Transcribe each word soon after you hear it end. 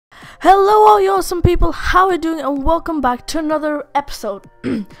Hello all you awesome people, how are you doing, and welcome back to another episode.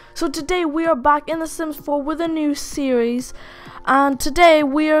 So today we are back in The Sims 4 with a new series, and today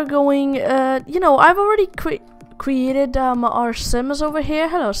we are going, I've already created our Sims over here.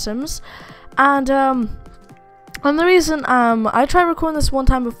 Hello Sims. And the reason I tried recording this one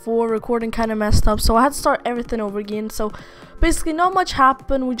time before, recording kind of messed up, so I had to start everything over again. So basically not much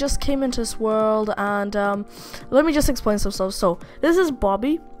happened, we just came into this world, and let me just explain some stuff. So this is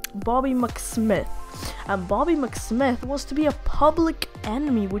Bobby McSmith, and Bobby McSmith wants to be a public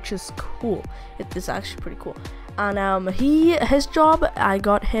enemy, which is cool. It is actually pretty cool. And his job, I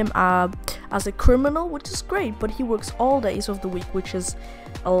got him as a criminal, which is great, but he works all days of the week, which is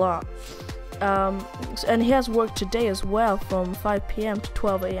a lot. And he has work today as well, from 5 p.m. to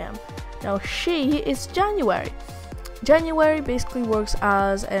 12 a.m. Now she is January. January basically works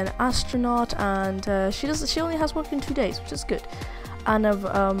as an astronaut, and she only has work in 2 days, which is good. And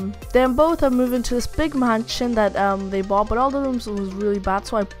them both have moved into this big mansion that they bought, but all the rooms was really bad,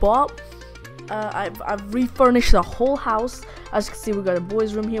 so I've refurnished the whole house. As you can see, we got a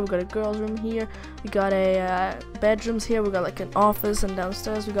boys room here, we got a girls room here, we got a bedrooms here, we got like an office, and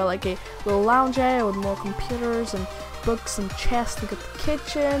downstairs we got like a little lounge area with more computers and books and chests. We got the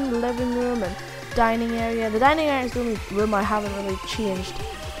kitchen, living room, and dining area. The dining area is the only room I haven't really changed.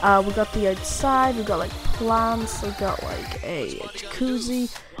 We got the outside, we got like plants, we got like a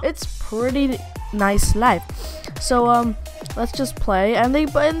jacuzzi. It's pretty nice life. So let's just play, and they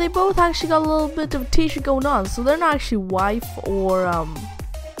both actually got a little bit of t-shirt going on. So they're not actually wife or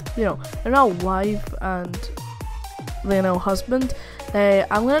they're not wife and husband.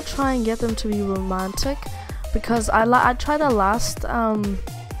 I'm gonna try and get them to be romantic, because I tried that last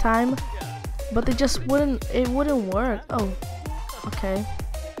time, but it wouldn't work. Oh, okay.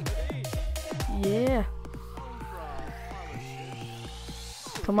 Yeah.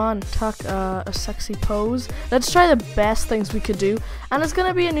 Come on, tuck a sexy pose. Let's try the best things we could do. And it's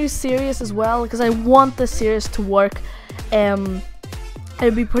gonna be a new series as well, because I want this series to work.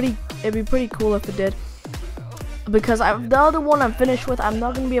 It'd be pretty cool if it did. Because the other one I'm finished with, I'm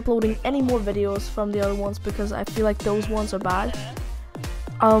not gonna be uploading any more videos from the other ones, because I feel like those ones are bad.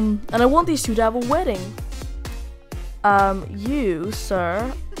 And I want these two to have a wedding. You,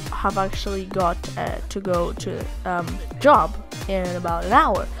 sir, have actually got to go to job in about an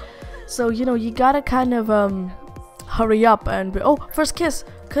hour, so you gotta kind of hurry up and oh, first kiss.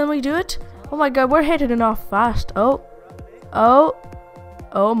 Can we do it? Oh my god, we're hitting it off fast. Oh,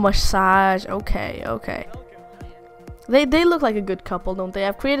 massage. Okay. They look like a good couple, don't they?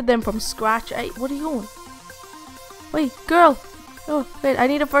 I've created them from scratch. Hey, what are you going? Wait, girl. Oh wait, I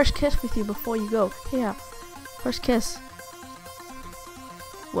need a first kiss with you before you go. Yeah, first kiss.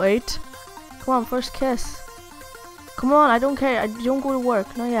 Wait, come on, first kiss. Come on, I don't care. I don't go to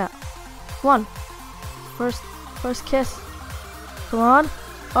work. Not yet. Come on, first kiss. Come on.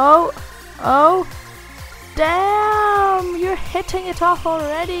 Oh, damn! You're hitting it off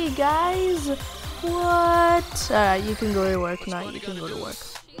already, guys. What? Alright, you can go to work now. You can go to work.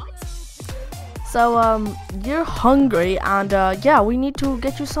 So you're hungry, and yeah, we need to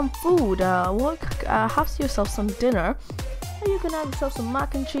get you some food. Have yourself some dinner. You can have yourself some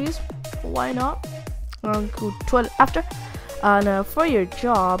mac and cheese. Why not? Go to the toilet after. And for your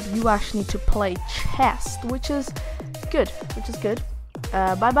job, you actually need to play chess, which is good.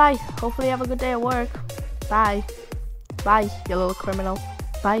 Bye bye. Hopefully you have a good day at work. Bye, you little criminal.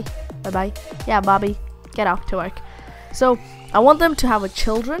 Bye. Yeah, Bobby, get off to work. So I want them to have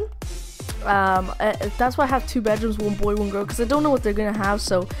children. That's why I have 2 bedrooms, 1 boy, 1 girl, because I don't know what they're gonna have,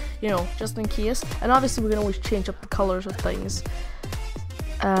 so just in case. And obviously we can always change up the colors of things.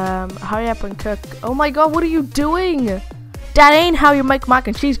 Hurry up and cook. Oh my god, what are you doing? That ain't how you make mac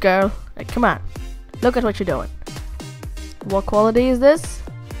and cheese, girl. Like, come on, look at what you're doing. What quality is this?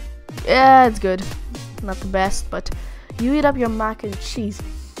 Yeah, it's good. Not the best, but you eat up your mac and cheese.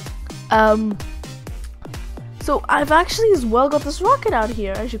 So I've actually as well got this rocket out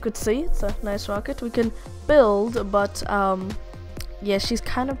here. As you could see, it's a nice rocket we can build, but yeah, she's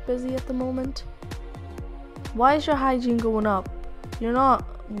kind of busy at the moment. Why is your hygiene going up? You're not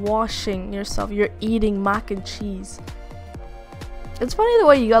washing yourself, you're eating mac and cheese. It's funny the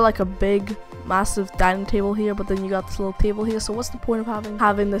way you got like a big massive dining table here, but then you got this little table here. So what's the point of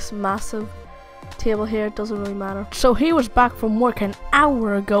having this massive table here? It doesn't really matter. So he was back from work an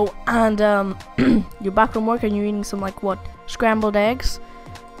hour ago, and you're back from work and you're eating some like what, scrambled eggs?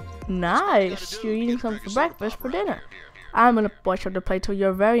 Nice. You're eating some for breakfast, for dinner. I'm gonna watch out the plate till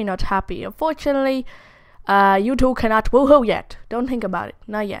you're very not happy. Unfortunately, you two cannot woohoo yet. Don't think about it,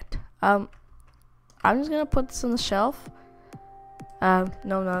 not yet. I'm just gonna put this on the shelf.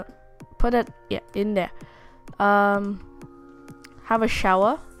 No, put it, yeah, in there. Have a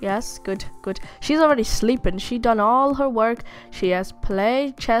shower. Yes, good. She's already sleeping. She done all her work. She has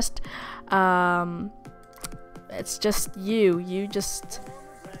played chess. It's just you just,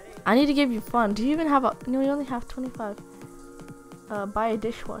 I need to give you fun. Do you even have a, no, you only have 25. Buy a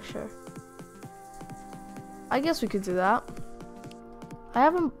dishwasher. I guess we could do that. I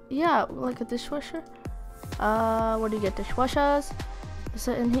haven't, yeah, like a dishwasher. Where do you get dishwashers? Is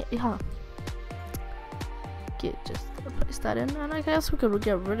it in here? Yeah. Just place that in, and I guess we could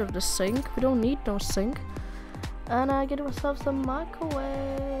get rid of the sink. We don't need no sink. And I get ourselves a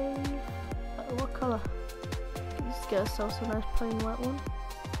microwave. What color? Let's get ourselves a nice plain white one.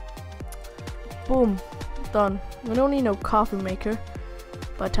 Boom, done. We don't need no coffee maker,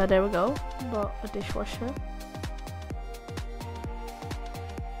 but there we go. But a dishwasher.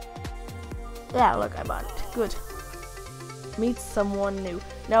 Yeah, look, I bought it. Good. Meet someone new.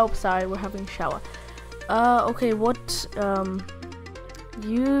 Nope, sorry, we're having a shower. Okay, what,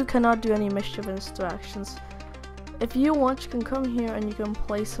 you cannot do any mischievous interactions. If you want, you can come here and you can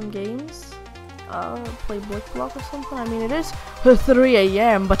play some games. Play Brick Block or something. I mean, it is 3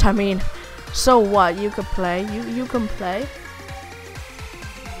 AM, but I mean, so what? You could play. You can play.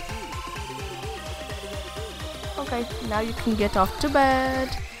 Okay, now you can get off to bed.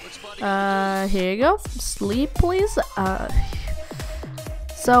 Here you go. Sleep, please.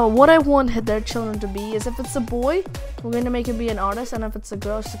 So what I want their children to be is, if it's a boy, we're going to make it be an artist, and if it's a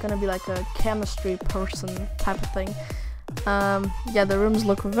girl, she's going to be like a chemistry person type of thing. Yeah, the rooms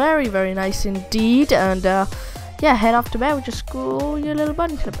look very, very nice indeed, and yeah, head off to bed with your school, your little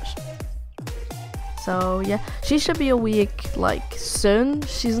button clippers. So yeah, she should be awake like soon.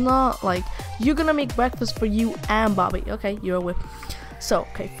 She's not like, you're gonna make breakfast for you and Bobby. Okay, you're awake. So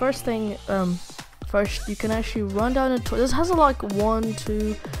okay, first thing, first you can actually run down a this has a like 4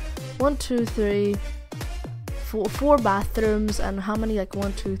 bathrooms, and how many, like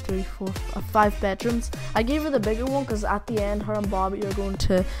 5 bedrooms. I gave her the bigger one because at the end her and Bobby are going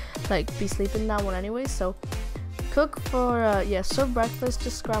to like be sleeping in that one anyway. So cook for yeah, serve breakfast,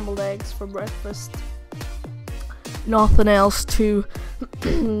 just scrambled eggs for breakfast, nothing else too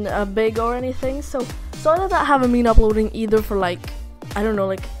big or anything. So sorry that I haven't been uploading either for like, I don't know,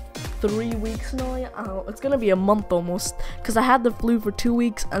 like 3 weeks now. It's gonna be a month almost, because I had the flu for 2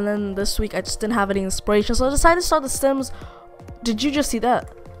 weeks, and then this week I just didn't have any inspiration, so I decided to start The Sims. Did you just see that?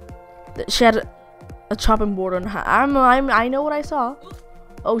 She had a chopping board on her. I know what I saw.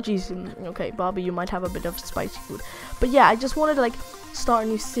 Oh jeez. Okay, Bobby, you might have a bit of spicy food, but yeah, I just wanted to like start a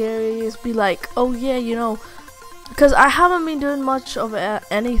new series, be like, oh yeah, you know, because I haven't been doing much of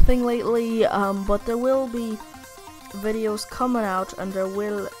anything lately, but there will be videos coming out, and there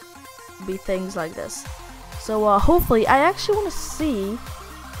will be things like this. So hopefully, I actually want to see,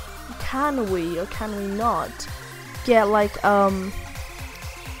 can we or can we not get like a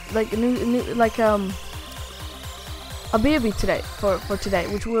baby today for today,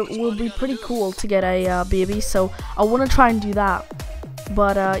 which will be pretty cool to get a baby. So I want to try and do that.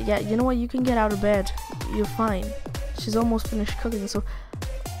 But yeah, you know what? You can get out of bed. You're fine. She's almost finished cooking. So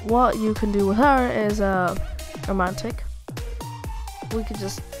what you can do with her is romantic. We could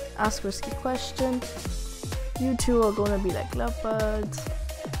just ask risky question. You two are gonna be like lovebirds.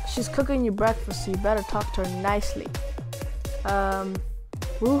 She's cooking you breakfast, so you better talk to her nicely.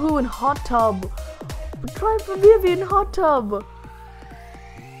 Woohoo in hot tub. Try for baby in hot tub.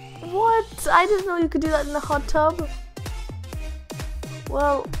 What? I didn't know you could do that in the hot tub.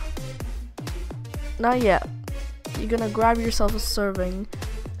 Well, not yet. You're gonna grab yourself a serving,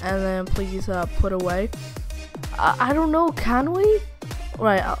 and then please put away. I don't know. Can we?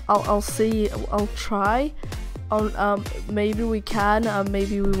 Right, I'll see. I'll try. Maybe we can.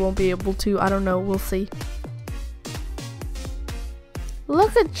 Maybe we won't be able to. I don't know. We'll see.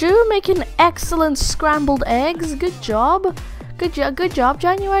 Look at you making excellent scrambled eggs. Good job. Good job,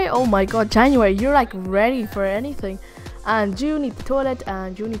 January. Oh my God, January, you're like ready for anything. And you need the toilet,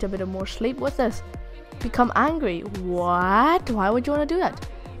 and you need a bit of more sleep with this. Become angry. What? Why would you want to do that?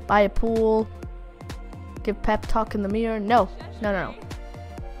 Buy a pool. Give pep talk in the mirror. No.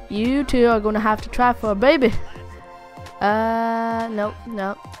 You two are gonna have to try for a baby. No.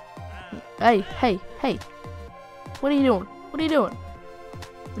 Hey. What are you doing?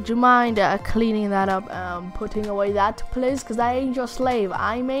 Would you mind cleaning that up and putting away that, please? Because I ain't your slave.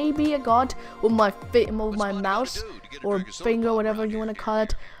 I may be a god with my mouse or finger, whatever you want to call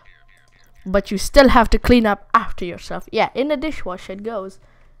it, but you still have to clean up after yourself. Yeah, in the dishwasher it goes.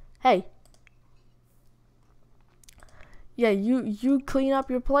 Hey. Yeah, you clean up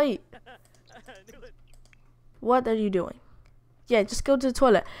your plate. What are you doing? yeah, just go to the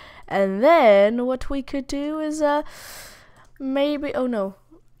toilet. And then what we could do is maybe, oh no.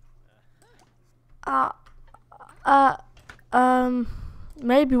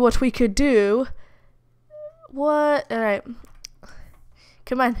 Maybe what we could do. What? Alright.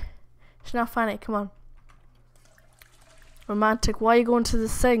 Come on. It's not funny. Come on. Romantic. Why are you going to the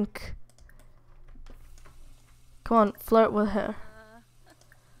sink? Come on, flirt with her.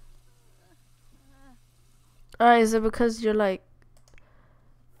 Alright, is it because you're like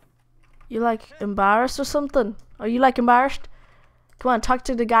embarrassed or something? Are you like embarrassed? Come on, talk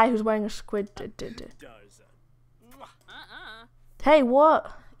to the guy who's wearing a squid. Hey,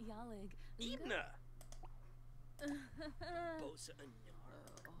 what?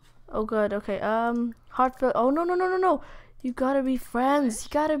 Oh good, okay. Heartfelt. Oh no. You gotta be friends. You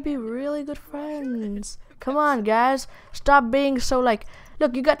gotta be really good friends. Come on, guys. Stop being so like.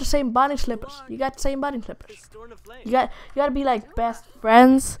 Look, you got the same body slippers. You gotta be like best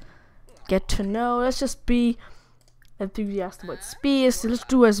friends. Get to know. Let's just be enthusiastic about space. Let's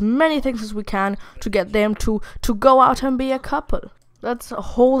do as many things as we can to get them to go out and be a couple. Let's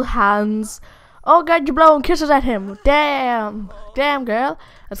hold hands. Oh God, you're blowing kisses at him. Damn, girl.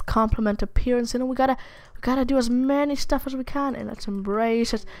 Let's compliment appearance, and we gotta do as many stuff as we can, and let's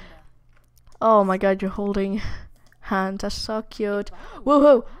embrace it. Oh my God, you're holding hands. That's so cute.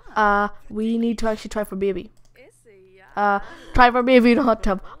 Woohoo! We need to actually try for baby. Try for baby in a hot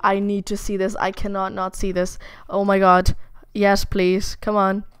tub. I need to see this. I cannot not see this. Oh my God. Yes, please. Come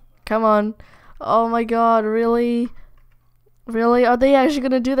on. Oh my God. Really? Are they actually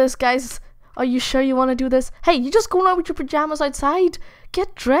gonna do this, guys? Are you sure you want to do this? Hey, you just going out with your pajamas outside?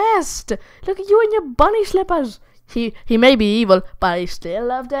 Get dressed. Look at you in your bunny slippers. He may be evil, but I still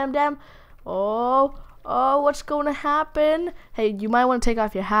love them. Oh, what's going to happen? Hey, you might want to take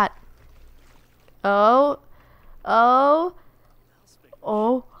off your hat. Oh,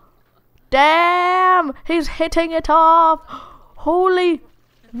 damn! He's hitting it off. Holy,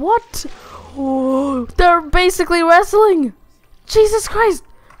 what? Oh, they're basically wrestling. Jesus Christ.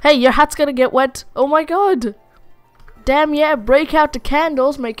 Hey, your hat's gonna get wet. Oh my God. Damn yeah, break out the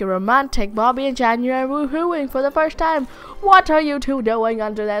candles, make it romantic. Bobby and January woohooing for the first time. What are you two doing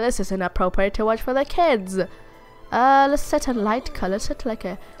under there? This isn't appropriate to watch for the kids. Let's set a light color. Set like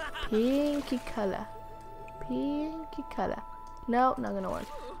a pinky color. No, not gonna work.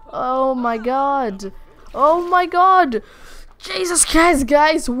 Oh my God. Jesus Christ,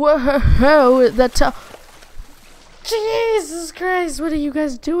 guys. Whoa, Jesus Christ, what are you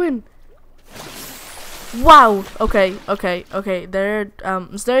guys doing? Wow. Okay. There,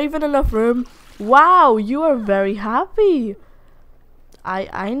 is there even enough room? Wow, you are very happy.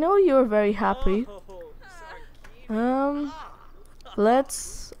 I know you are very happy.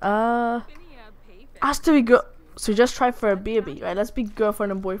 Let's has to be good. So just try for a baby, right? Let's be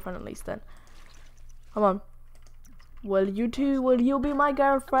girlfriend and boyfriend at least then. Come on. Will you be my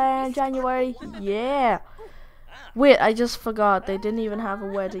girlfriend, January? Yeah. Wait, I just forgot. They didn't even have a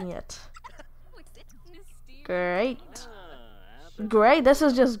wedding yet. Great. This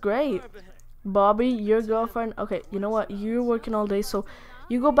is just great. Bobby, your girlfriend. Okay, you know what? You're working all day, so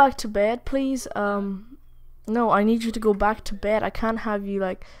you go back to bed, please. No, I need you to go back to bed. I can't have you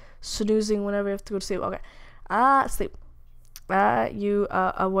like snoozing whenever you have to go to sleep. Okay. Sleep. You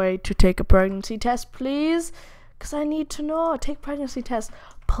are away to take a pregnancy test, please. Because I need to know. Take pregnancy test.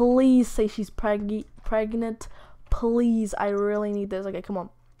 Please say she's pregnant. Please, I really need this. Okay, come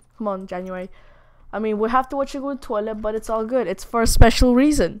on, January. I mean, we have to watch you go to the toilet, but it's all good. It's for a special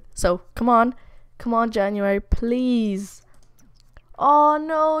reason. So, come on, January, please. Oh,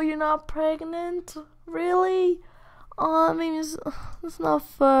 no, you're not pregnant? Really? Oh, I mean, it's not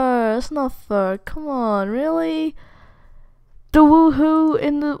fair. Come on, really? The woohoo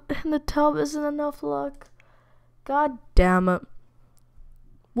in the tub isn't enough luck. God damn it.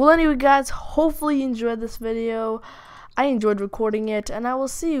 Well, anyway, guys, hopefully you enjoyed this video. I enjoyed recording it, and I will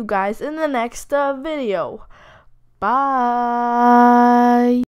see you guys in the next video. Bye.